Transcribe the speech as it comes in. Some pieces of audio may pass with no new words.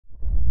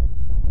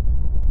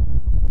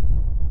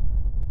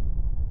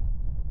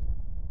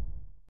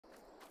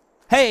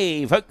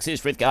Hey folks,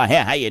 it's Frithgar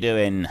here, how you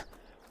doing?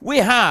 We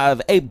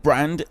have a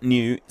brand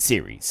new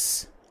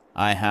series.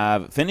 I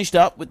have finished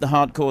up with the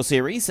hardcore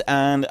series,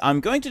 and I'm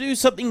going to do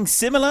something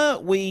similar.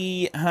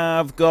 We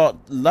have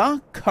got La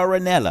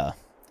Coronella.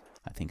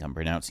 I think I'm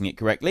pronouncing it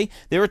correctly.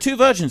 There are two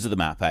versions of the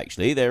map,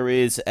 actually. There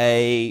is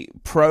a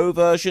pro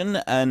version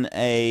and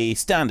a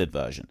standard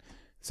version.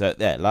 So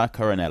there, La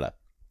Coronella.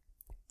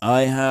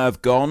 I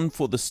have gone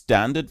for the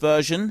standard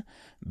version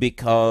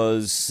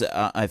because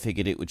I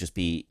figured it would just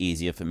be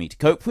easier for me to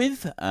cope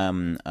with.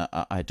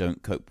 I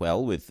don't cope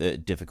well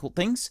with difficult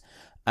things.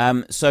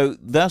 So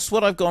that's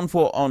what I've gone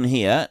for on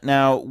here.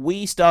 Now,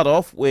 we start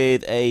off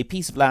with a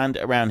piece of land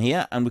around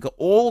here, and we've got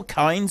all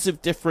kinds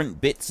of different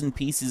bits and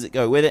pieces that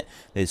go with it.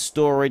 There's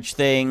storage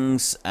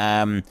things,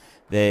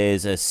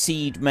 there's a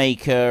seed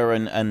maker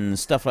and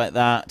stuff like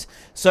that.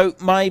 So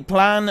my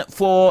plan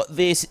for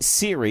this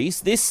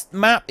series, this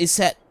map is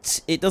set,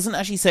 it doesn't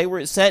actually say where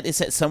it's set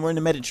somewhere in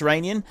the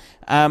Mediterranean.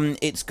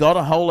 It's got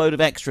a whole load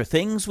of extra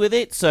things with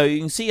it. So you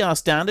can see our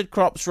standard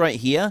crops right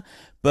here.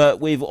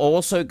 But we've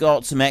also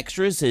got some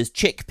extras. There's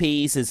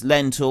chickpeas, there's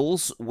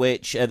lentils,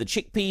 which the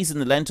chickpeas and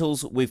the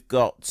lentils, we've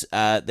got,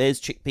 there's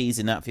chickpeas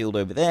in that field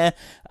over there.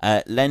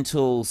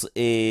 Lentils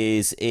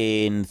is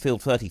in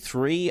field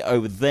 33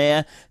 over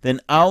there. Then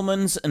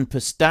almonds and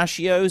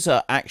pistachios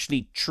are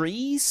actually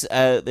trees.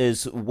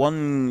 There's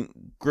one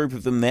group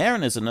of them there,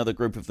 and there's another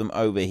group of them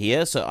over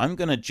here. So I'm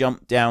going to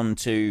jump down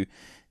to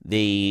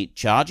the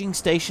charging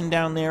station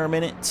down there a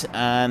minute,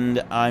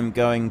 and I'm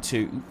going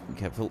to,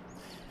 careful.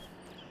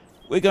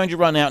 We're going to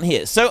run out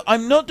here. So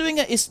I'm not doing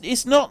it.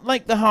 It's not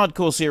like the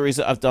hardcore series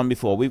that I've done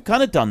before. We've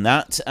kind of done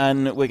that,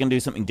 and we're going to do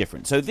something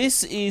different. So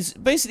this is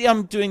basically,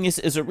 I'm doing this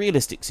as a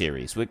realistic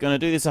series. We're going to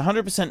do this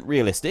 100%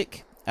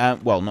 realistic.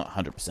 Well, not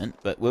 100%,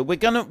 but we're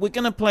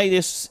gonna play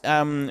this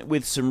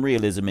with some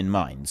realism in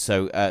mind.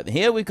 So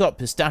here we've got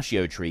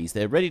pistachio trees.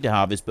 They're ready to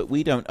harvest, but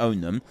we don't own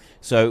them.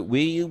 So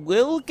we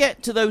will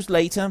get to those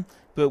later,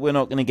 but we're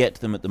not going to get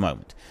to them at the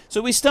moment.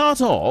 So we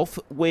start off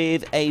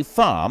with a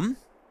farm.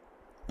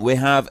 We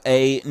have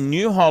a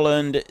New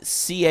Holland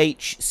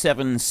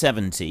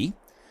CH770.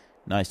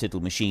 Nice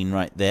little machine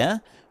right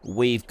there.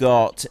 We've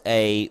got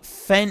a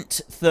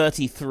Fendt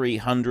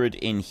 3300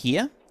 in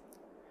here.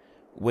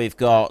 We've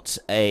got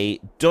a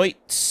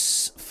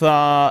Deutz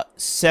Fahr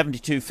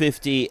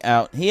 7250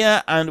 out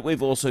here. And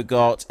we've also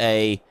got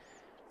a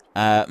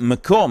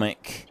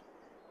McCormick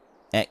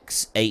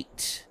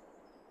X8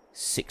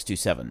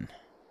 627.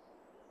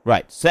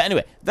 Right, so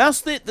anyway,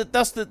 that's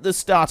the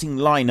starting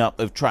lineup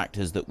of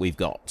tractors that we've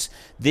got.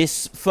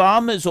 This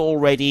farm is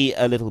already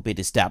a little bit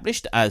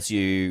established, as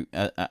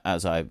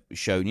I've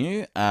shown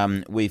you.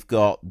 We've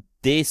got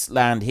this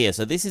land here,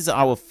 so this is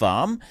our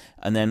farm,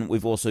 and then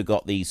we've also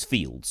got these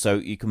fields. So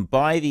you can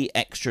buy the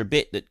extra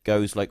bit that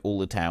goes like all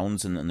the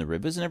towns and the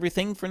rivers and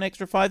everything for an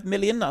extra 5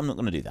 million. I'm not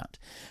going to do that.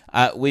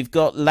 We've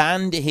got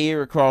land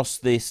here across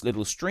this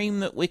little stream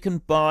that we can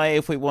buy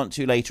if we want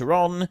to later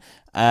on.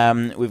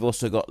 We've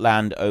also got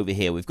land over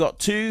here. We've got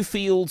 2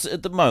 fields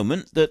at the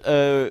moment that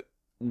are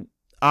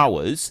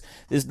ours.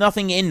 There's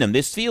nothing in them.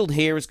 This field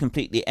here is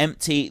completely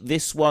empty.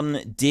 This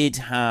one did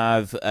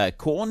have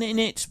corn in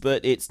it,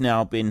 but it's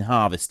now been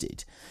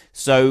harvested.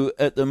 So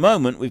at the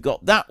moment we've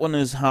got that one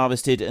as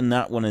harvested and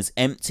that one as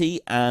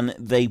empty, and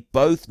they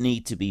both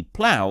need to be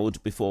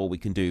ploughed before we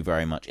can do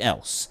very much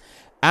else.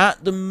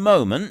 At the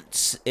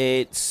moment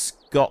it's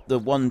got the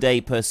 1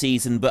 day per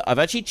season, but I've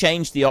actually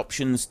changed the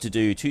options to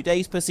do 2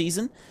 days per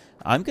season.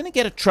 I'm going to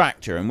get a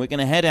tractor, and we're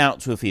going to head out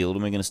to a field,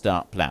 and we're going to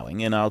start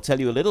ploughing, and I'll tell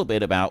you a little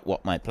bit about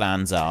what my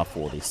plans are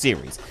for this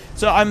series.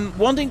 So I'm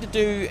wanting to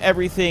do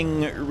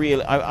everything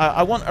real.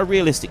 I want a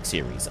realistic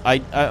series.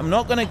 I'm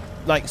not going to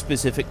like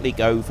specifically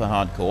go for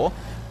hardcore.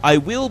 I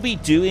will be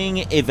doing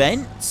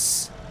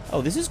events.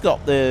 Oh, this has got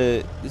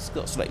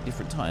slightly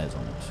different tires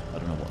on it. I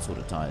don't know what sort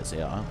of tires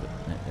they are, but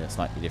they're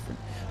slightly different.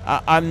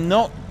 I'm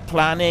not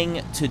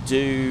planning to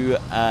do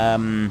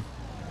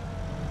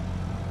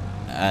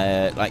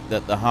like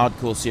the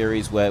hardcore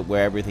series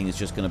where everything is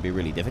just going to be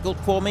really difficult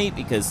for me,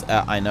 because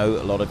I know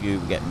a lot of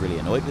you get really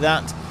annoyed with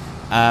that.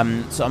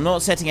 So I'm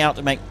not setting out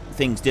to make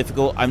things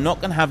difficult. I'm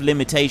not going to have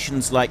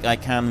limitations like I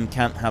can and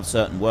can't have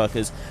certain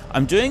workers.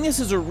 I'm doing this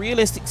as a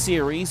realistic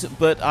series,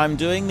 but I'm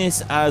doing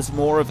this as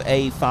more of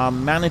a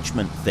farm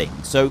management thing.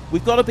 So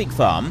we've got a big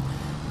farm.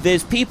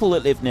 There's people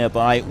that live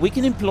nearby. We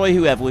can employ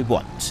whoever we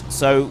want.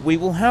 So we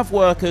will have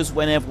workers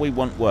whenever we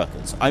want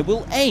workers. I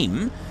will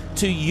aim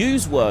to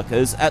use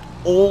workers at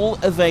all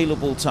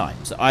available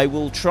times. I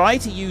will try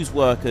to use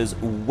workers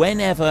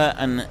whenever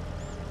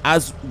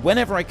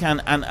I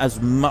can, and as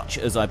much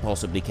as I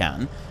possibly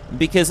can,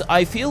 because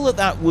I feel that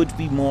that would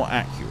be more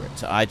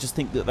accurate. I just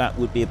think that that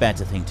would be a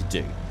better thing to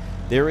do.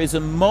 There is a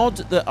mod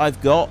that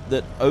I've got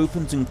that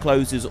opens and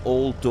closes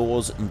all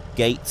doors and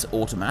gates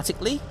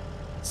automatically.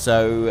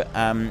 So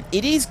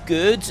it is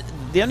good.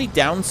 The only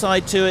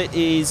downside to it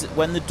is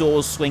when the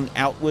doors swing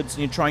outwards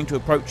and you're trying to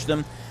approach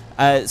them,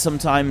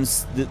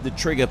 sometimes the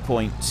trigger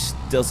point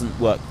doesn't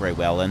work very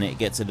well, and it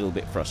gets a little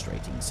bit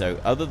frustrating. So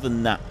other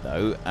than that,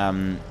 though,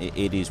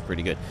 it is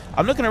pretty good.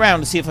 I'm looking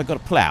around to see if I've got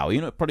a plow.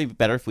 You know, it'd probably be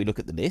better if we look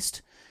at the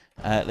list.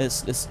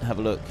 Let's have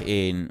a look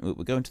in. We'll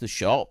go into the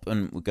shop,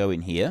 and we'll go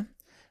in here.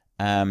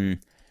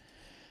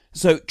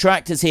 So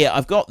tractors here.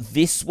 I've got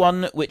this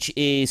one, which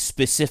is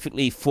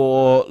specifically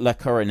for La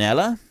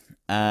Coronella,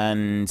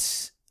 and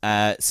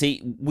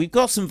see, we've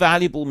got some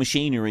valuable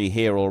machinery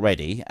here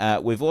already.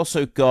 We've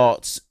also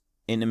got,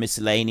 in the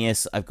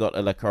miscellaneous, I've got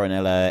a La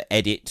Coronella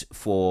edit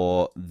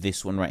for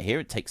this one right here.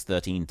 It takes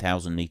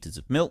 13,000 litres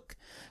of milk.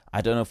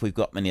 I don't know if we've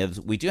got many others.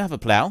 We do have a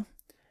plough,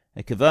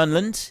 a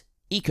Kevernland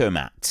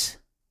Ecomat.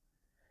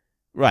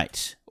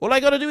 Right, all I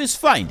got to do is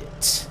find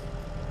it.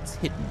 It's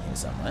hidden here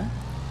somewhere.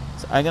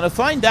 So I'm going to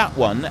find that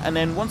one, and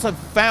then once I've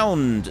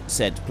found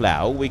said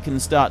plough, we can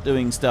start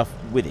doing stuff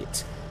with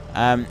it.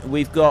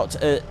 We've got,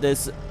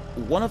 there's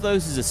one of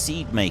those is a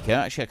seed maker.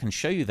 Actually, I can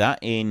show you that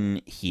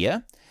in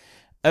here.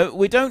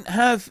 We don't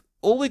have,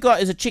 all we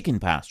got is a chicken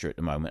pasture at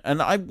the moment.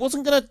 And I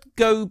wasn't going to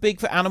go big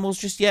for animals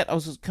just yet. I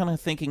was kind of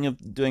thinking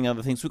of doing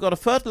other things. We've got a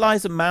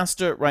fertilizer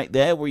master right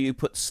there where you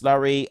put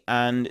slurry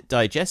and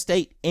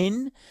digestate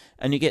in,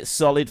 and you get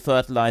solid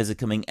fertilizer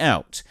coming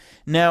out.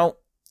 Now,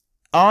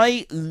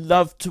 I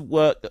love to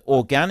work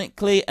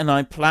organically, and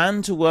I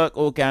plan to work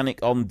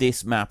organic on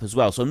this map as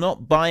well. So I'm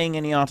not buying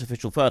any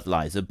artificial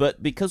fertilizer,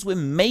 but because we're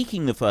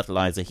making the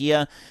fertilizer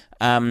here,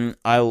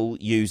 I'll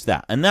use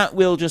that. And that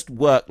will just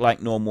work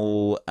like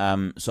normal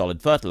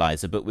solid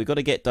fertilizer, but we've got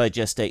to get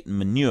digestate and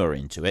manure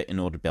into it in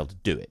order to be able to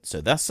do it. So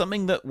that's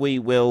something that we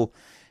will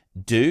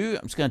do.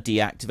 I'm just going to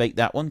deactivate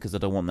that one because I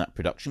don't want that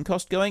production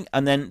cost going.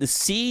 And then the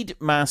seed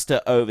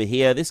master over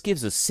here, this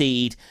gives us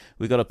seed.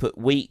 We've got to put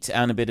wheat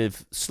and a bit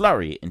of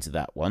slurry into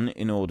that one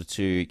in order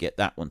to get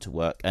that one to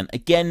work. And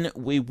again,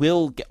 we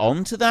will get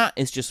onto that.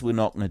 It's just we're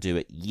not going to do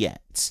it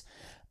yet.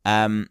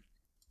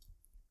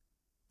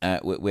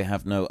 We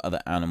have no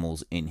other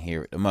animals in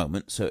here at the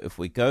moment. So if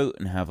we go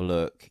and have a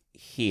look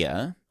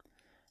here,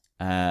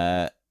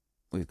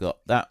 we've got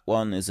that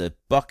one. There's a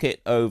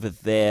bucket over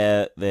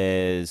there.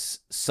 There's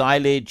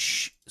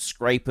silage,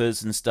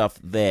 scrapers and stuff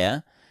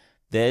there.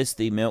 There's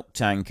the milk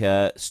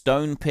tanker,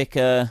 stone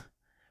picker,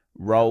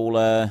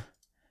 roller,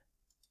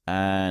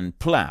 and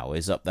plough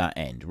is up that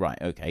end. Right,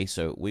 okay,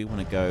 so we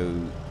want to go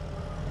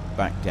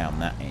back down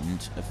that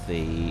end of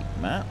the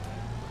map,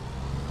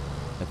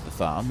 of the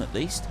farm at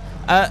least.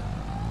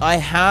 I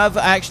have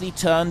actually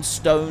turned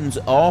stones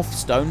off.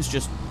 Stones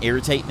just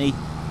irritate me.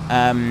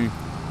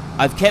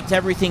 I've kept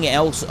everything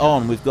else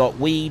on. We've got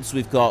weeds,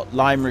 we've got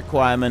lime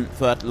requirement,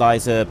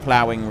 fertilizer,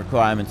 ploughing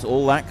requirements,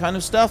 all that kind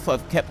of stuff.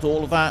 I've kept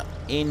all of that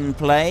in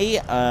play.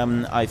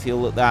 I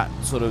feel that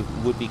that sort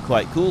of would be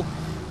quite cool.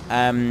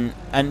 And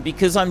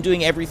because I'm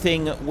doing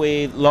everything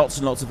with lots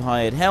and lots of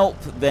hired help,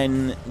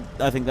 then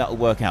I think that'll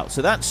work out.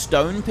 So that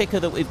stone picker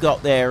that we've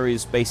got there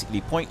is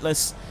basically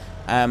pointless.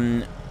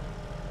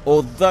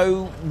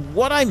 Although,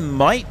 what I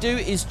might do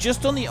is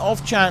just on the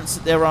off chance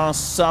that there are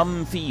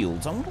some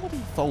fields. I wonder what it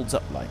folds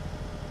up like.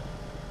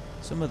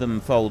 Some of them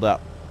fold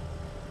up.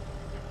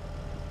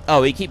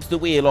 Oh, he keeps the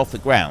wheel off the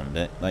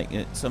ground.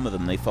 Some of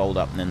them, they fold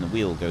up and then the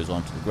wheel goes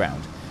onto the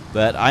ground.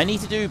 But I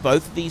need to do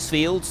both of these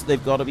fields.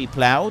 They've got to be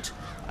ploughed.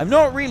 I'm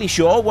not really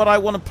sure what I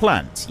want to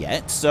plant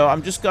yet, so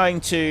I'm just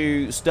going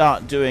to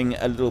start doing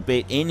a little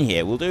bit in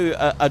here. We'll do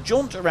a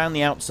jaunt around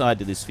the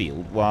outside of this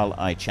field while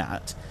I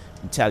chat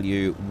and tell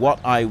you what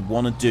I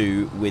want to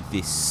do with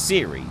this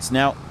series.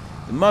 Now,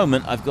 at the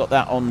moment, I've got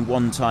that on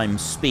 1x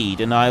speed,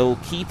 and I'll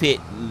keep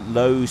it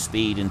low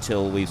speed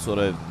until we've sort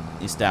of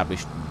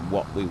established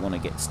what we want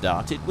to get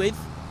started with,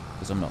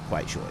 because I'm not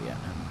quite sure yet.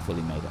 I haven't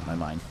fully made up my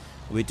mind.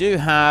 We do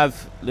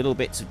have little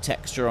bits of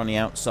texture on the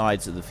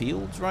outsides of the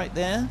fields right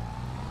there,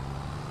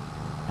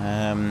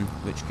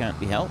 which can't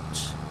be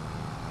helped.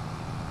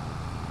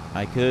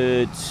 I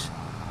could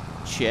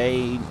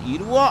chain. You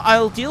know what?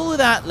 I'll deal with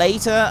that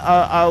later.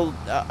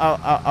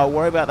 I'll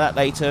worry about that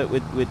later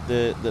with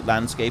the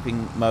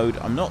landscaping mode.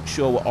 I'm not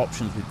sure what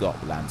options we've got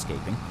for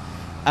landscaping.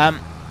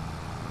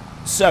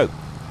 So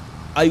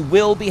I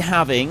will be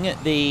having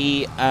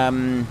the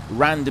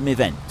random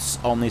events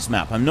on this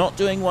map. I'm not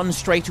doing one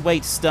straight away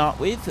to start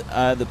with.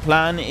 The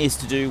plan is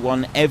to do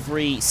one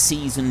every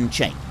season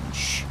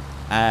change.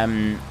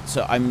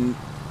 So I'm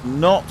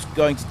not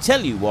going to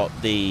tell you what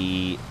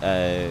the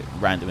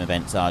random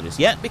events are just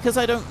yet, because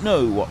I don't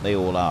know what they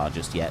all are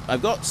just yet.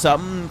 I've got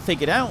some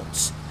figured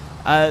out.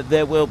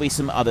 There will be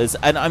some others,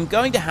 and I'm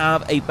going to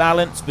have a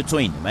balance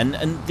between them.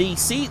 And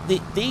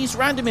these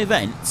random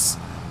events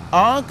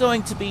are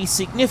going to be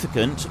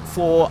significant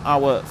for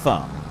our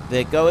farm.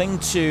 They're going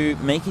to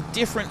make a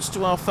difference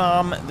to our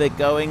farm. They're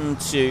going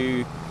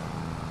to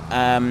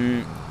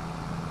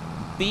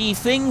be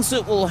things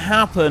that will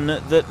happen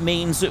that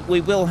means that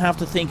we will have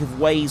to think of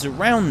ways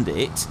around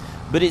it,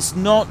 but it's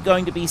not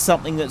going to be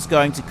something that's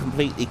going to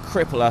completely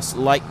cripple us,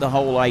 like the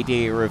whole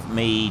idea of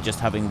me just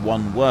having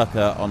one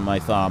worker on my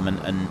farm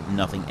and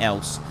nothing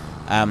else.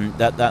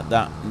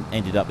 That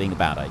ended up being a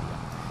bad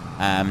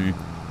idea.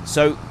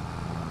 So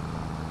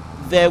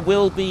there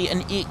will be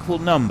an equal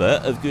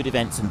number of good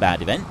events and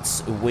bad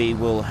events. We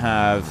will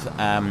have,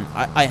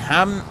 I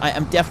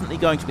am definitely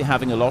going to be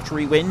having a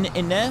lottery win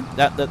in there.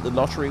 That the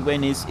lottery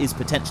win is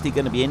potentially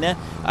going to be in there.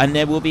 And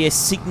there will be a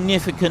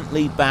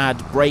significantly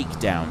bad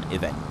breakdown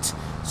event.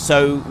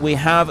 So we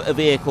have a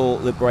vehicle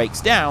that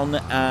breaks down,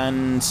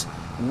 and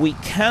we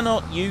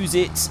cannot use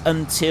it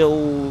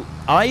until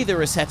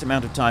either a set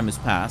amount of time has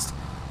passed.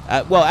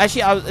 Well,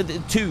 actually,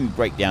 2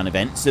 breakdown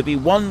events. There'll be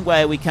one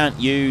where we can't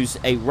use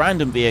a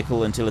random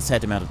vehicle until a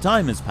set amount of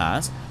time has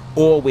passed,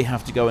 or we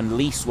have to go and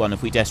lease one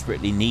if we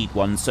desperately need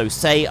one. So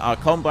say our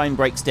combine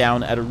breaks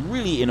down at a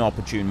really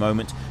inopportune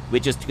moment, we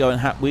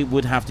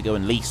would have to go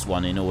and lease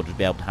one in order to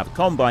be able to have a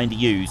combine to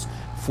use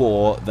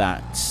for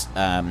that,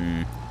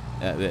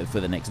 for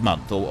the next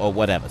month or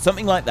whatever,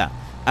 something like that.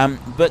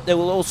 But there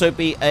will also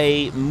be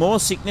a more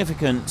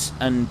significant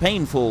and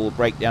painful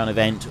breakdown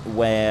event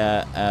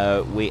where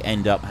we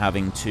end up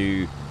having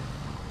to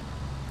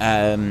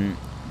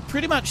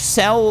pretty much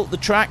sell the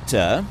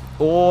tractor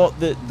or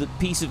the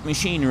piece of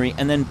machinery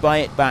and then buy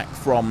it back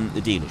from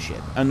the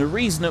dealership. And the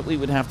reason that we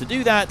would have to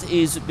do that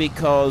is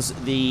because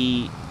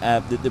the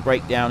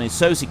breakdown is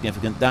so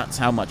significant. That's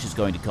how much it's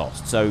going to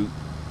cost. So,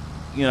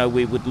 you know,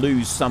 we would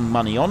lose some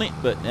money on it,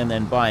 and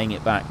then buying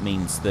it back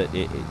means that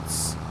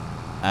it's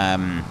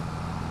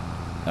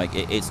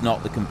it's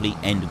not the complete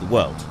end of the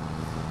world.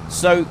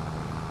 So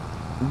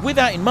with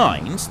that in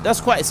mind,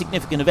 that's quite a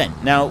significant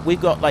event. Now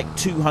we've got like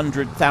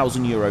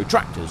 200,000 euro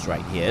tractors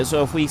right here,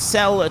 so if we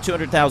sell a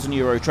 200,000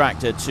 euro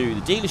tractor to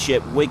the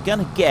dealership, we're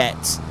gonna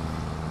get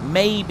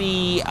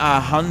maybe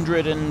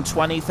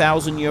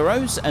 120,000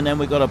 euros, and then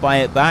we've got to buy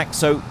it back.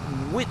 So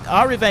with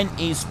our event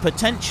is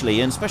potentially,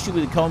 and especially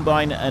with the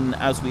combine and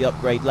as we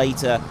upgrade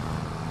later,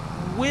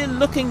 we're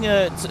looking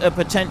at a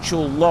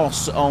potential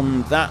loss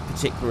on that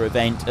particular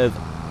event of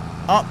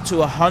up to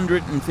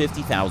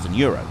 150,000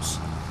 euros.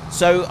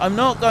 So I'm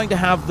not going to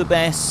have the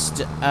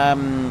best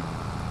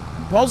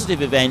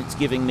positive event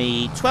giving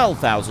me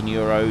 12,000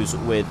 euros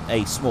with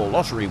a small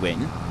lottery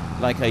win,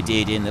 like I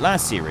did in the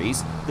last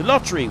series. The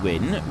lottery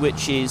win,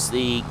 which is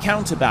the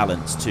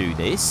counterbalance to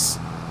this,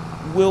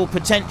 will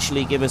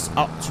potentially give us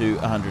up to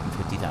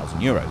 150,000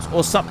 euros,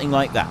 or something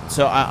like that.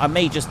 So I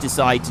may just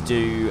decide to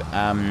do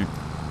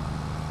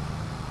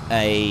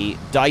a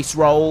dice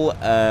roll,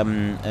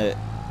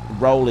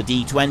 roll a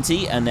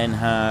d20, and then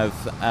have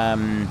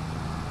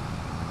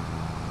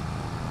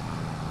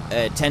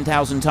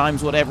 10,000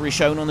 times whatever is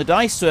shown on the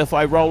dice. So if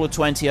I roll a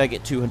 20, I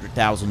get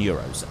 200,000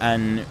 euros.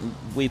 And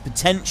we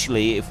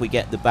potentially, if we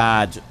get the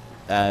bad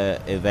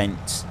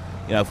event,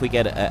 you know, if we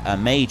get a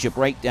major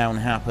breakdown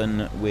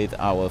happen with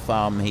our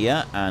farm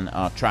here, and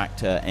our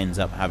tractor ends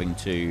up having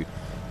to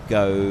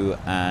go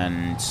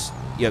and,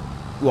 you know,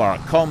 or a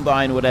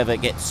combine or whatever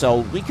gets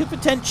sold, we could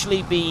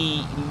potentially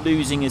be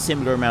losing a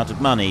similar amount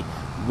of money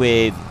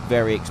with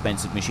very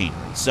expensive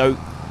machinery. So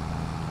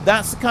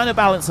that's the kind of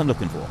balance I'm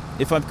looking for.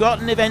 If I've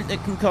got an event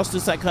that can cost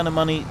us that kind of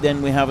money,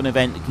 then we have an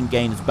event that can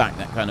gain us back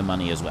that kind of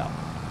money as well.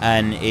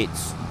 And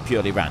it's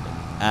purely random.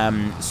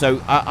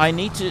 So I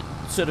need to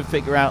sort of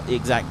figure out the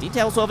exact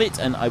details of it,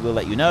 and I will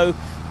let you know.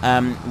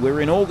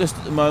 We're in August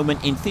at the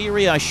moment. In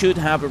theory, I should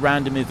have a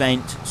random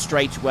event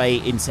straight away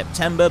in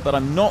September, but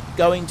I'm not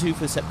going to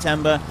for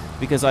September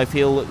because I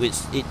feel that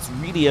it's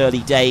really early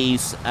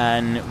days,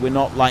 and we're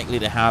not likely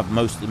to have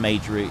most of the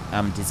major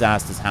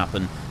disasters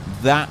happen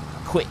that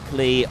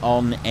quickly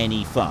on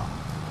any farm.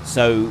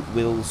 So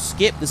we'll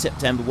skip the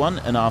September one,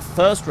 and our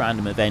first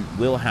random event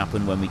will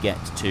happen when we get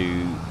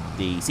to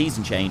the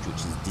season change, which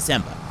is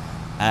December.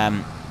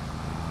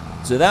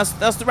 So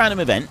that's the random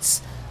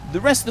events. The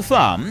rest of the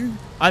farm,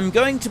 I'm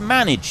going to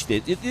manage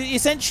this.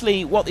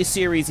 Essentially, what this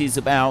series is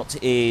about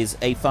is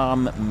a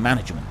farm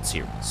management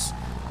series.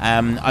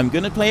 I'm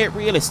going to play it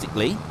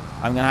realistically.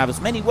 I'm going to have as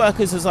many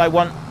workers as I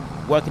want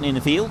working in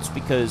the fields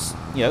because,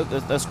 you know,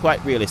 that's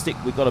quite realistic.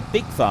 We've got a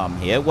big farm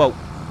here. Well,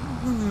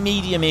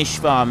 medium-ish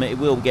farm. It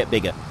will get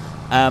bigger.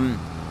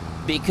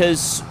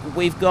 Because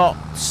we've got...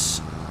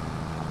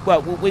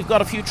 Well, we've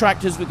got a few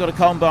tractors, we've got a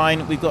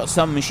combine, we've got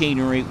some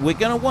machinery. We're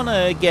going to want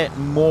to get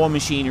more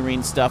machinery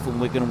and stuff, and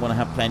we're going to want to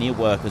have plenty of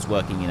workers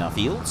working in our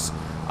fields.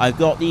 I've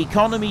got the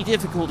economy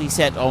difficulty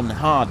set on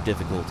hard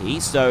difficulty,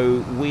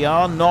 so we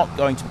are not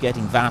going to be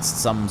getting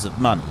vast sums of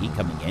money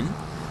coming in.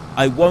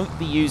 I won't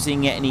be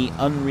using any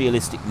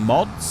unrealistic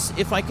mods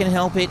if I can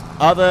help it,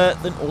 other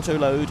than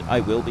autoload.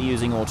 I will be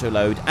using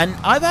autoload. And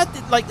I've had,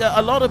 like,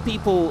 a lot of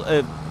people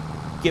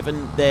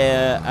given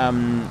their...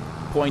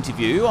 point of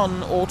view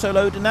on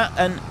autoload and that,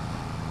 and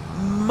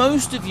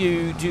most of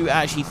you do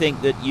actually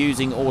think that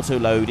using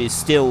autoload is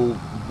still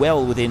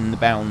well within the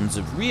bounds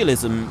of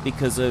realism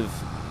because of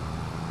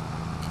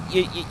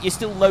you're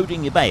still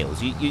loading your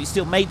bales. You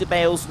still made the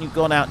bales and you've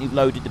gone out and you've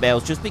loaded the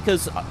bales. Just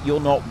because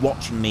you're not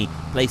watching me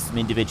place them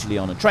individually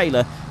on a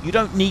trailer, you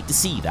don't need to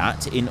see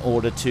that in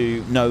order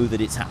to know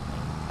that it's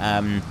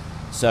happening.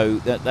 So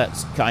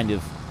that's kind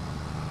of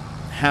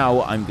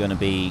how I'm going to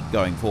be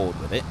going forward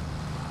with it.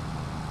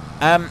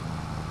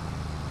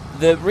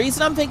 The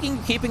reason I'm thinking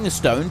of keeping the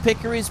stone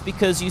picker is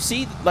because you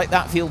see, like,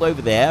 that field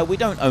over there. We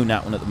don't own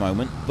that one at the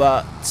moment,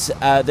 but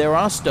there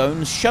are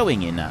stones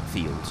showing in that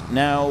field.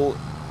 Now,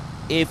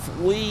 if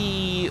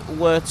we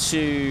were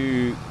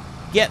to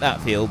get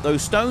that field,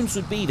 those stones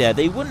would be there.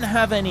 They wouldn't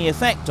have any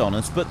effect on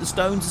us, but the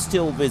stones are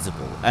still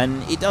visible,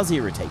 and it does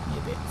irritate me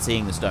a bit,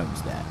 seeing the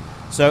stones there.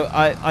 So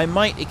I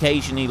might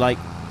occasionally, like,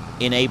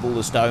 enable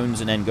the stones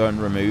and then go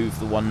and remove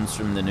the ones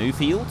from the new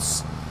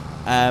fields.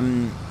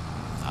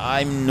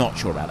 I'm not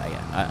sure about that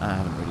yet. I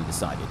haven't really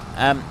decided.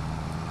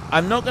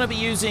 I'm not going to be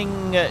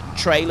using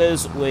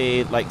trailers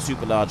with, like,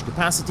 super large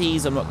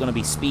capacities. I'm not going to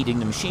be speeding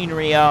the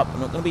machinery up. I'm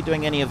not going to be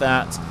doing any of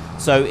that.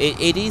 So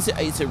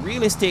it's a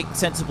realistic,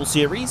 sensible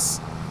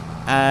series,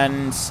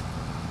 and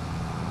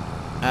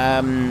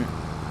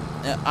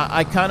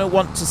I kind of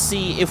want to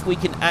see if we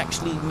can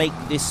actually make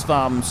this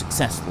farm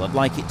successful. I'd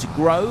like it to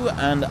grow,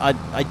 and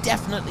I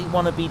definitely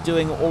want to be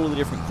doing all of the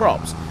different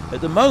crops.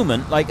 At the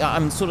moment, like,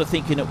 I'm sort of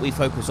thinking that we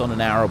focus on an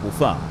arable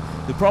farm.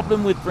 The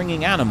problem with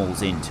bringing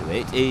animals into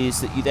it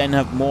is that you then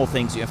have more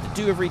things you have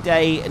to do every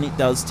day, and it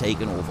does take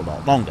an awful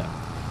lot longer.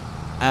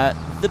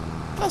 The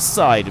plus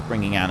side of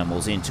bringing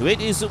animals into it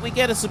is that we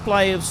get a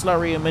supply of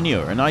slurry and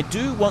manure, and I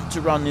do want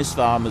to run this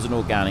farm as an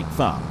organic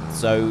farm.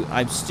 So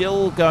I'm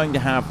still going to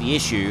have the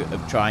issue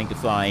of trying to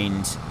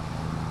find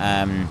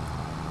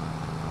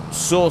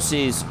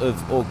sources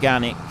of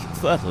organic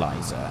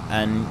fertilizer,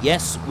 and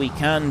yes, we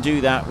can do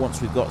that once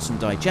we've got some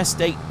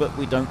digestate, but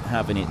we don't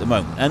have any at the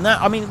moment. And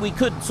that, I mean, we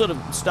could sort of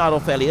start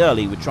off fairly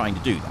early with trying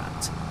to do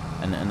that,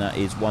 and that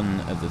is one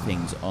of the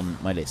things on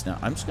my list. Now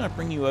I'm just going to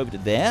bring you over to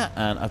there,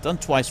 and I've done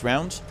twice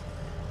round.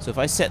 So if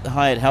I set the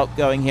hired help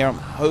going here, I'm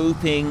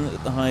hoping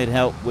that the hired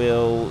help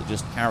will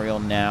just carry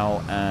on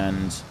now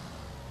and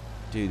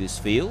do this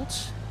field.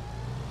 It's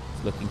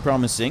looking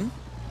promising.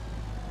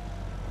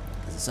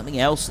 There's something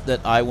else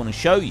that I want to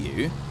show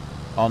you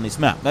on this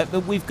map. But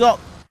we've got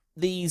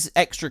these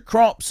extra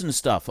crops and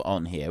stuff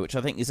on here, which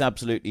I think is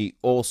absolutely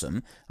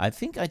awesome. I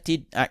think I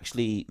did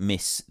actually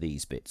miss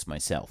these bits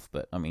myself,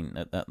 but I mean,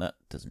 that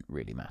doesn't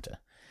really matter.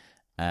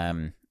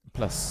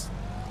 Plus,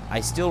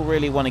 I still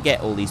really want to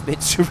get all these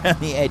bits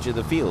around the edge of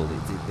the field.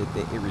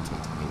 They're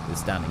irritating me. They're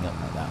standing up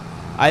like that.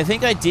 I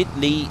think I did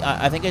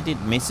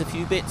miss a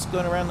few bits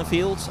going around the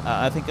field.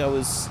 I think I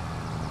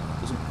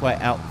wasn't quite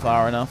out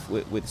far enough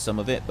with some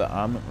of it, but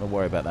I'm not going to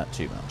worry about that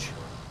too much.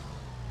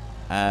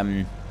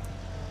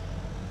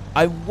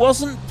 I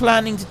wasn't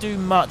planning to do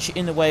much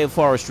in the way of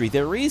forestry.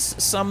 There is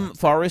some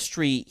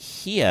forestry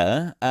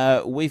here.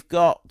 We've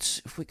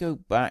got, if we go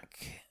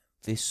back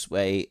this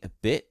way a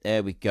bit,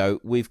 there we go.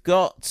 We've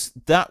got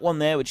that one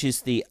there, which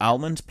is the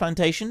almond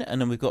plantation,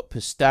 and then we've got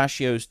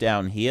pistachios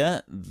down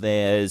here.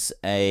 There's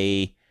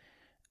a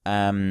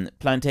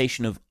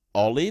plantation of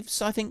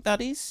olives, I think that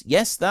is.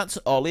 Yes, that's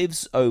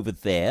olives over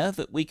there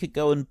that we could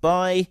go and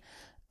buy.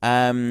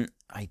 I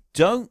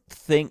don't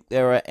think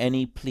there are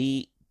any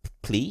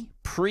pre-planted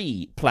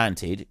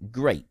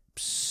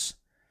grapes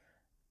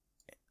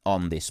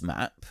on this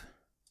map.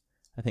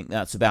 I think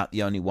that's about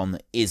the only one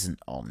that isn't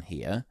on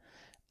here.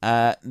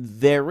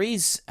 There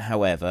is,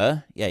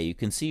 however, yeah, you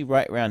can see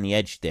right around the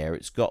edge there,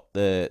 it's got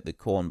the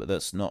corn, but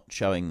that's not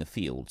showing the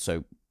field.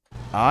 So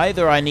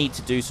either I need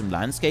to do some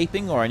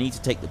landscaping, or I need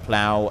to take the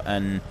plow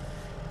and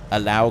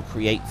allow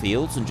create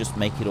fields and just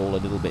make it all a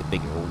little bit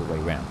bigger all the way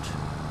around.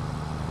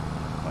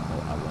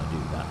 I want to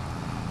do that.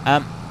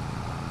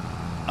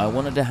 I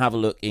wanted to have a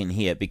look in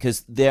here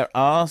because there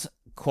are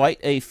quite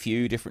a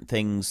few different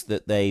things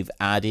that they've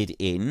added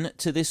in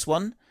to this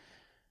one.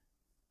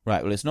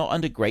 Right, well, it's not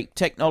under grape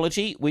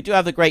technology. We do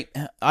have the grape.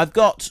 I've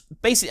got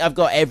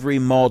every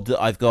mod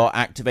that I've got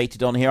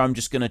activated on here. I'm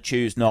just going to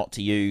choose not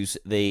to use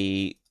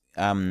the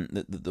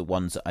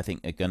ones that I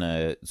think are going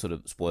to sort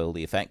of spoil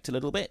the effect a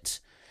little bit.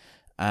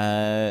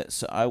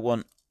 So I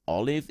want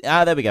olive.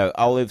 There we go,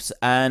 olives.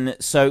 And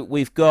so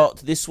we've got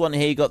this one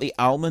here. You got the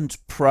Almond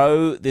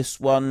Pro. This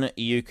one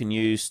you can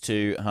use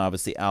to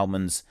harvest the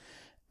almonds.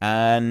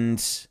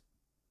 And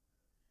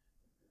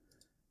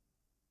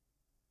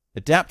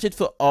adapted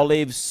for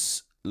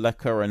olives, La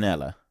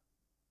Coronella.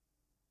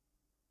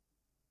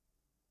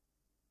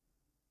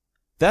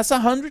 That's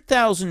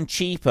 100,000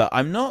 cheaper.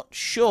 I'm not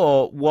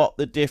sure what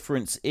the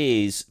difference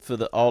is for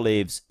the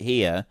olives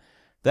here.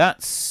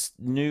 That's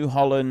New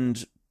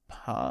Holland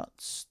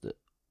parts.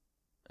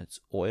 It's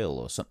oil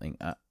or something.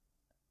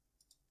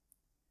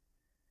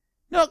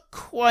 Not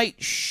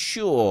quite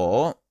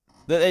sure.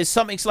 But there's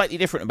something slightly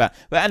different about.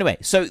 But anyway,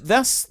 so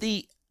that's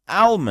the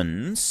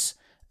almonds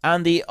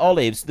and the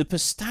olives. The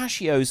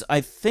pistachios,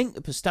 I think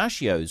the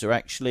pistachios are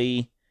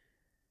actually...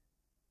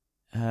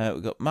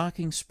 we've got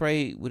marking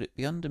spray. Would it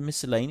be under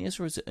miscellaneous,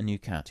 or is it a new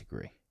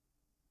category?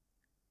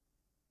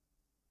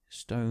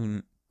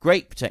 Stone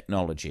grape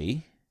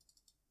technology.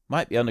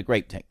 Might be under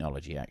grape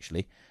technology,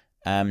 actually.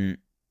 We've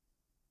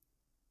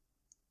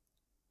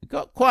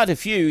got quite a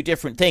few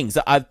different things.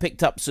 I've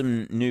picked up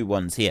some new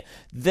ones here.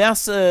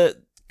 That's a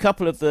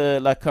couple of the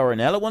La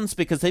Coronella ones,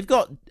 because they've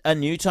got a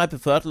new type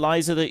of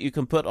fertilizer that you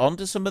can put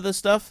onto some of the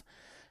stuff.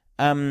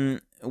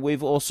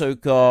 we've also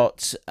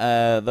got,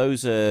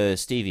 those are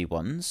Stevie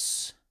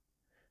ones.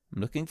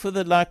 I'm looking for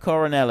the La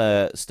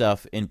Coronella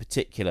stuff in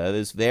particular.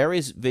 There's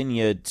various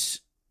vineyard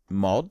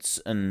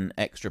mods and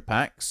extra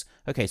packs.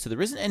 Okay, so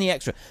there isn't any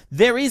extra.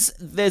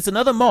 There's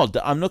another mod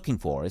that I'm looking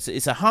for.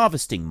 It's a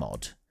harvesting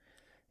mod.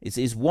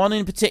 It's one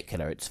in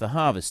particular. It's for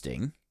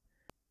harvesting.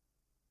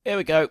 Here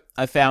we go.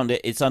 I found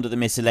it. It's under the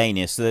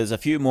miscellaneous. So there's a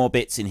few more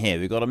bits in here.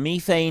 We've got a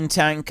methane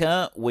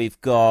tanker. We've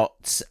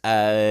got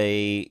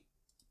a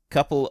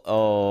couple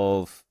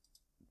of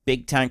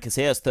big tankers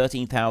here. It's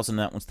 13,000.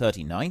 That one's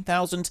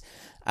 39,000.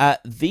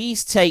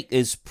 These take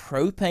as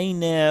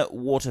propane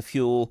water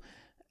fuel.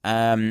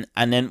 And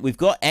then we've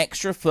got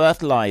extra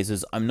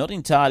fertilizers. I'm not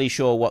entirely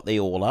sure what they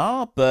all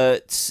are,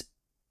 but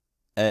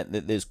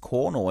there's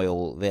corn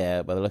oil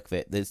there by the look of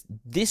it. There's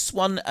this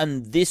one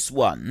and this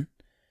one.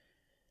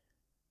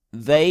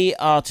 They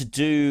are to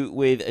do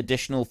with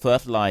additional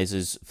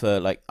fertilizers for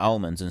like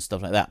almonds and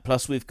stuff like that.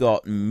 Plus we've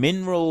got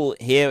mineral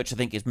here, which I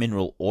think is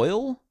mineral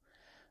oil.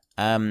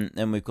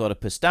 Then we've got a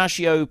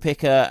pistachio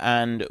picker,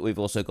 and we've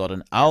also got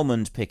an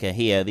almond picker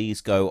here. These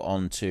go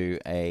onto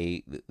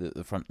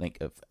the front link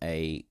of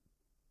a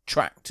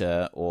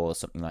tractor or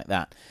something like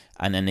that.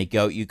 And then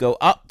you go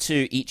up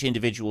to each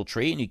individual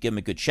tree and you give them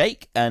a good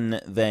shake,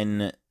 and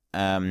then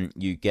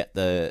you get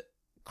the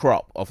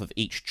crop off of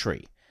each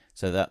tree.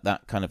 So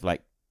that kind of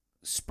like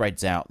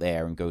spreads out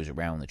there and goes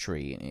around the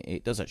tree, and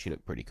it does actually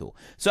look pretty cool.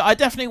 So I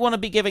definitely want to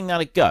be giving that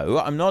a go.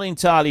 I'm not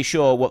entirely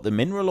sure what the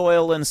mineral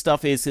oil and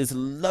stuff is. There's a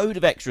load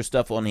of extra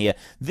stuff on here.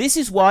 This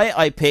is why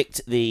I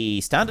picked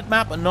the standard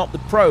map and not the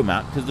pro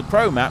map, because the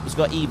pro map has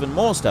got even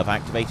more stuff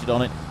activated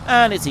on it,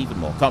 and it's even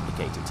more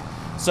complicated.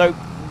 So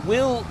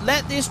we'll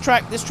let this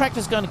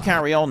tractor's going to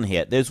carry on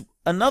here. There's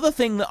another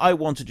thing that I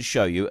wanted to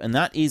show you, and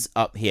that is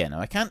up here. Now,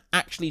 I can't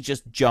actually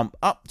just jump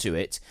up to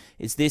it.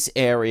 It's this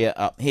area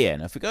up here.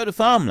 Now, if we go to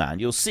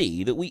farmland, you'll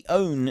see that we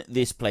own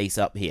this place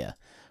up here.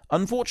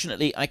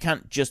 Unfortunately, I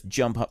can't just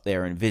jump up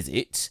there and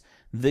visit.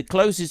 The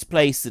closest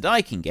place that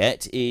I can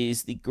get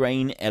is the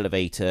grain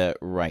elevator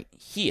right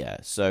here.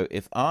 So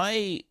if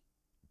I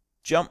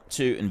jump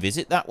to and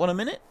visit that one a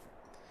minute.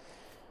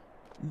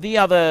 The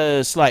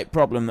other slight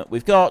problem that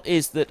we've got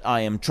is that I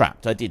am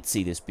trapped. I did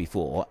see this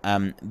before.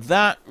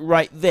 That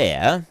right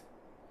there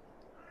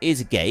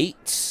is a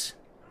gate,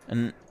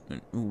 and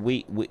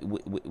we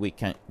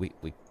can't.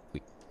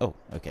 Oh,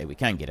 okay, we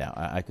can get out.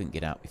 I couldn't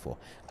get out before.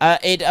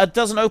 It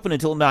doesn't open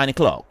until 9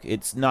 o'clock.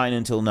 It's 9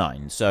 until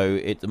 9. So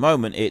at the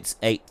moment it's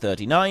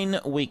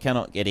 8:39. We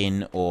cannot get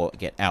in or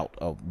get out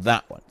of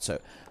that one. So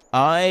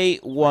I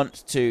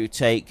want to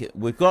take.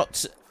 We've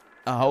got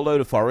a whole load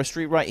of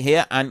forestry right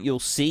here, and you'll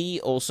see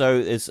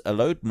also there's a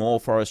load more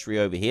forestry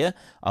over here.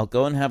 I'll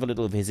go and have a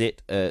little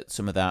visit at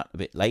some of that a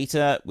bit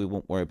later. We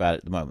won't worry about it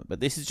at the moment,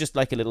 but this is just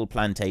like a little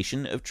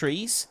plantation of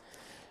trees.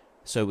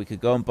 So we could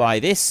go and buy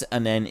this,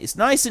 and then it's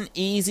nice and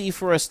easy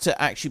for us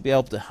to actually be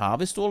able to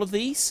harvest all of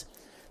these.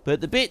 But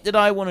the bit that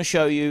I want to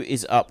show you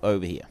is up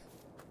over here.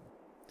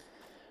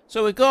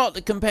 So we've got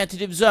the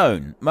competitive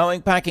zone.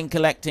 Mowing, packing,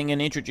 collecting,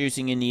 and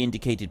introducing in the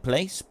indicated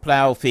place.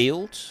 Plow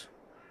field.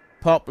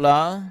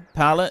 Poplar,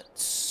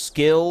 pallets,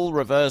 skill,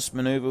 reverse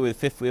maneuver with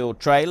fifth-wheel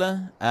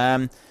trailer.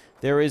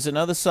 There is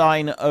another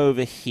sign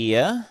over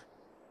here.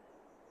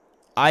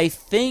 I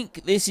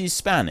think this is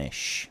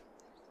Spanish.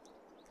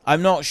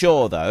 I'm not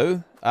sure,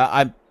 though.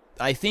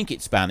 I think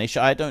it's Spanish.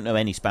 I don't know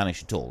any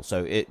Spanish at all.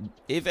 So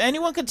if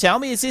anyone can tell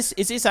me, is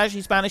this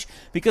actually Spanish?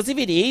 Because if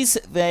it is,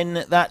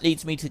 then that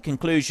leads me to the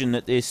conclusion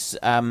that this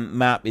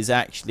map is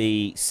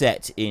actually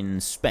set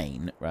in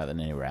Spain rather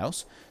than anywhere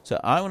else. So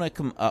I want to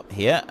come up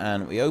here,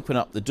 and we open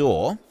up the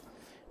door.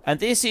 And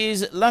this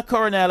is La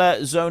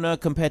Coronella Zona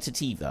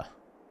Competitiva.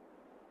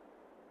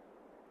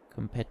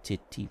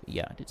 Competitiva.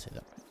 Yeah, I did say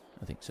that right.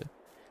 I think so.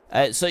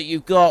 So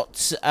you've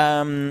got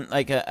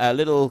like a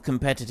little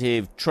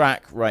competitive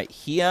track right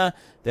here.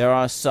 There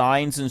are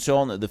signs and so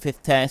on at the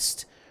fifth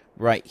test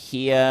right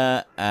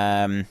here.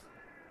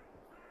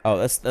 Oh,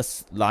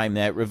 that's lime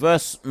there.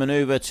 Reverse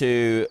maneuver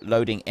to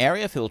loading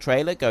area, fill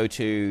trailer. Go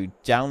to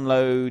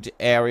download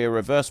area,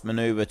 reverse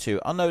maneuver to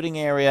unloading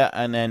area,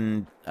 and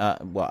then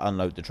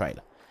unload the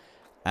trailer.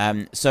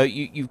 So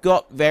you've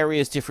got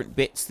various different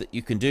bits that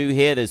you can do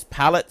here. There's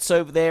pallets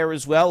over there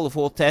as well. The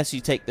fourth test,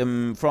 you take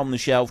them from the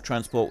shelf,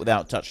 transport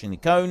without touching the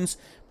cones,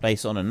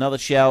 place on another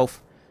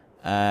shelf.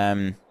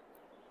 So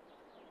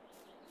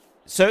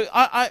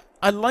I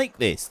like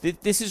this.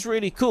 This is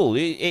really cool.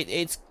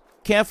 It's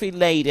carefully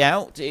laid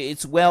out.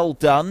 It's well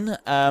done.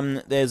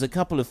 There's a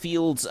couple of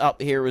fields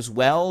up here as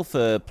well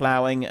for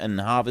ploughing and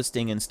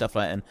harvesting and stuff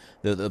like that. And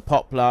the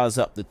poplars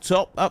up the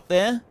top up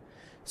there.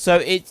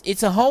 So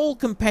it's a whole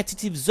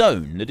competitive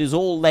zone that is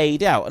all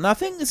laid out. And I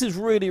think this is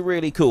really,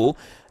 really cool.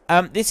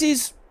 This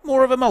is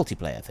more of a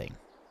multiplayer thing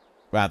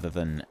rather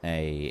than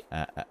a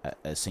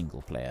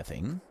single-player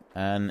thing.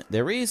 And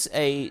there is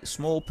a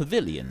small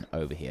pavilion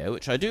over here,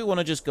 which I do want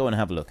to just go and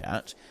have a look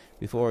at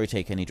before I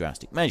take any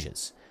drastic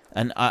measures.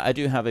 And I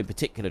do have a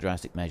particular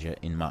drastic measure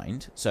in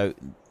mind. So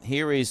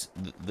here is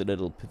the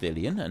little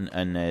pavilion,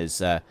 and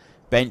there's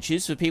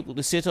benches for people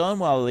to sit on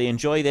while they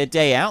enjoy their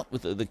day out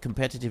with the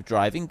competitive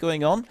driving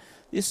going on.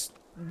 This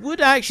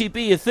would actually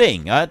be a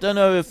thing. I don't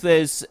know if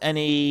there's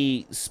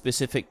any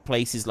specific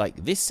places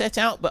like this set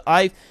out, but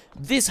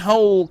this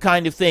whole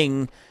kind of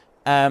thing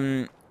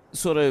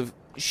sort of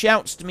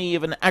shouts to me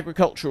of an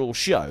agricultural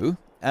show,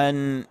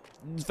 and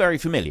it's very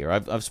familiar.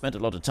 I've spent a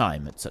lot of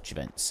time at such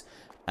events.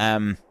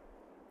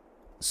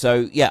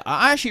 So yeah,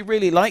 I actually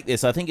really like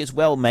this. I think it's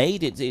well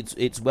made.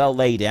 It's well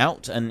laid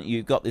out, and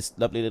you've got this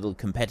lovely little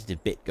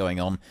competitive bit going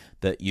on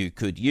that you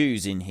could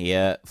use in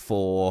here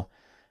for.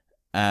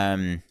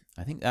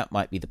 I think that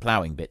might be the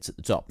ploughing bits at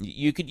the top.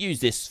 You could use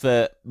this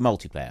for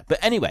multiplayer. But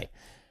anyway,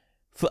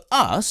 for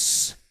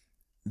us,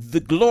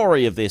 the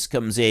glory of this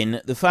comes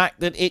in the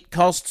fact that it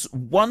costs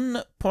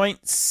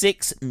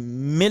 1.6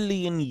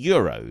 million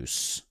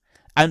euros,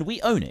 and we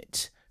own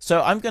it.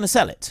 So I'm going to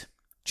sell it,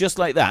 just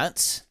like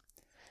that.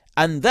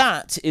 And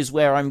that is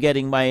where I'm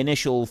getting my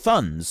initial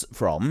funds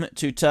from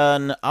to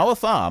turn our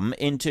farm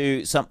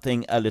into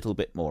something a little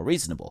bit more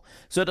reasonable.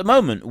 So at the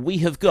moment, we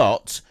have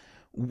got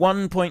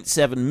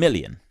 1.7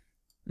 million.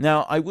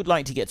 Now, I would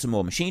like to get some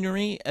more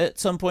machinery at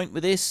some point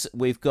with this.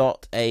 We've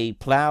got a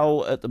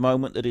plough at the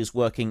moment that is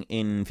working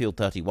in field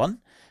 31.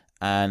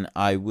 And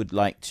I would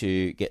like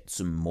to get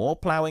some more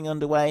ploughing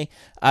underway.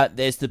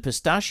 There's the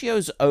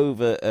pistachios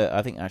over,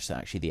 I think that's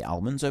actually the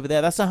almonds over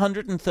there. That's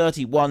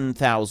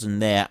 131,000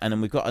 there. And then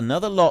we've got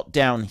another lot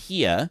down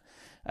here,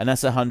 and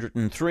that's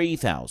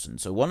 103,000.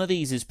 So one of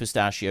these is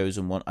pistachios,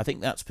 and one, I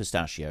think that's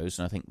pistachios,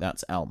 and I think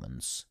that's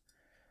almonds.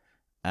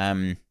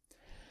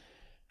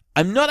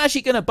 I'm not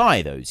actually going to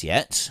buy those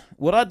yet.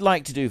 What I'd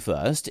like to do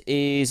first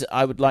is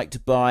I would like to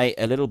buy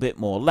a little bit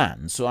more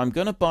land. So I'm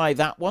going to buy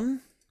that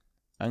one.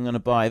 I'm going to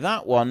buy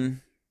that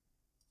one.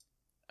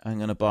 I'm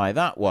going to buy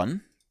that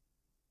one.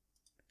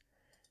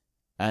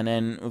 And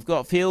then we've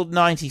got field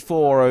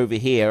 94 over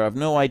here. I've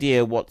no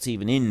idea what's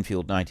even in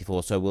field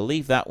 94, so we'll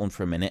leave that one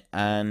for a minute.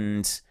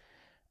 And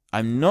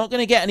I'm not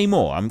going to get any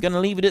more. I'm going to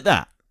leave it at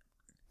that.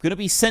 I'm going to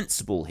be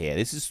sensible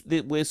here.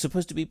 We're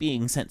supposed to be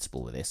being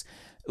sensible with this.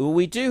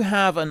 We do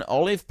have an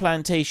olive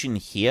plantation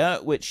here,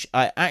 which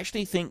I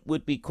actually think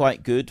would be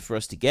quite good for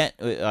us to get.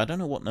 I don't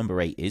know what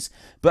number 8 is,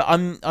 but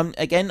I'm not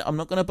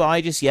going to buy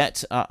just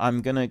yet.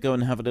 I'm going to go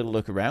and have a little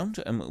look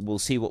around, and we'll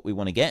see what we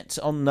want to get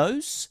on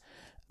those.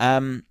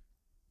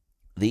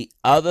 The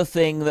other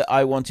thing that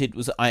I wanted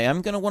was I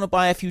am going to want to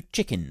buy a few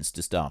chickens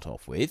to start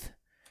off with.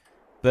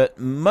 But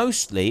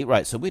mostly,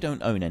 right, so we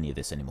don't own any of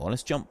this anymore.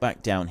 Let's jump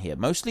back down here.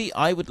 Mostly,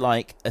 I would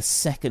like a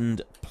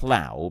second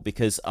plough,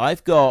 because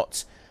I've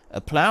got a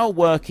plough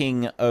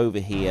working over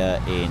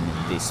here in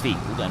this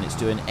field, and it's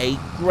doing a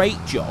great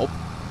job,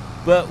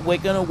 but we're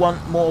going to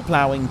want more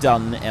ploughing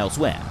done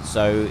elsewhere.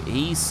 So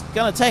he's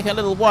going to take a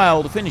little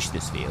while to finish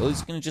this field.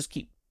 He's going to just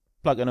keep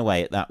plugging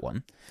away at that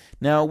one.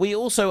 Now, we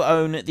also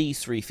own these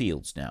 3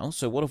 fields now,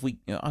 so what have we...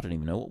 I don't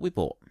even know what we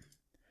bought.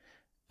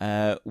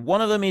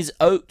 One of them is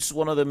oats,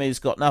 one of them is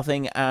got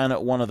nothing, and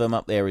one of them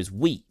up there is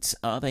wheat.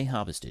 Are they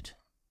harvested?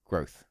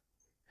 Growth.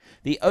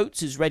 The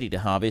oats is ready to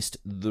harvest.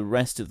 The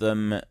rest of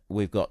them,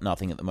 we've got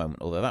nothing at the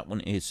moment, although that one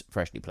is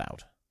freshly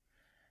ploughed,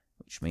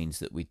 which means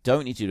that we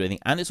don't need to do anything.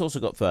 And it's also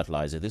got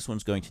fertilizer. This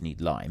one's going to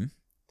need lime.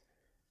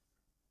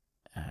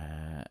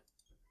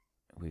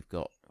 We've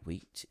got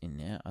wheat in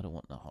there. I don't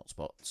want the hot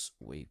spots.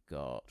 We've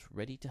got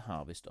ready to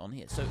harvest on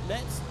here. So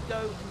let's go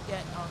and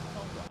get our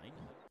combine.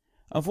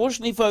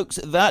 Unfortunately, folks,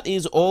 that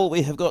is all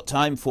we have got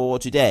time for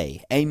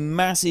today. A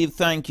massive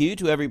thank you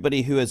to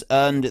everybody who has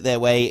earned their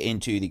way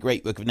into the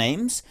Great Book of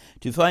Names.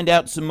 To find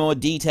out some more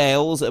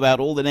details about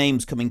all the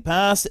names coming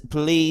past,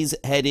 please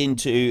head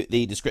into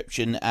the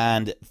description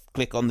and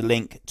click on the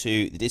link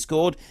to the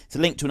Discord. It's a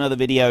link to another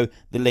video.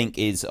 The link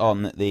is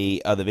on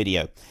the other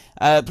video.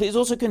 Please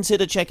also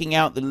consider checking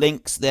out the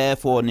links there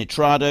for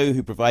Nitrado,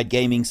 who provide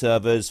gaming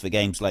servers for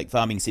games like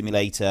Farming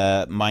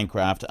Simulator,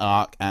 Minecraft,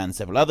 Ark, and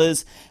several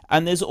others.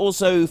 And there's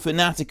also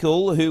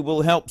Fanatical, who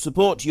will help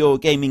support your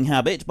gaming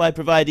habit by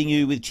providing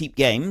you with cheap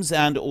games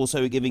and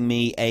also giving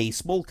me a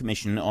small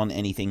commission on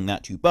anything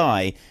that you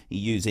buy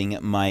using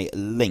my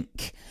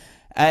link.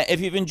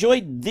 If you've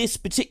enjoyed this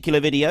particular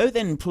video,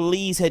 then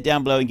please head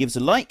down below and give us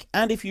a like.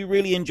 And if you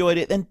really enjoyed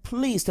it, then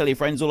please tell your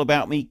friends all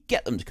about me.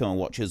 Get them to come and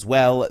watch as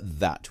well.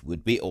 That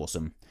would be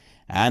awesome.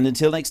 And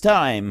until next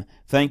time,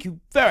 thank you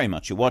very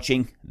much for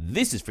watching.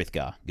 This is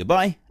Frithgar.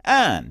 Goodbye,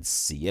 and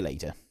see you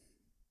later.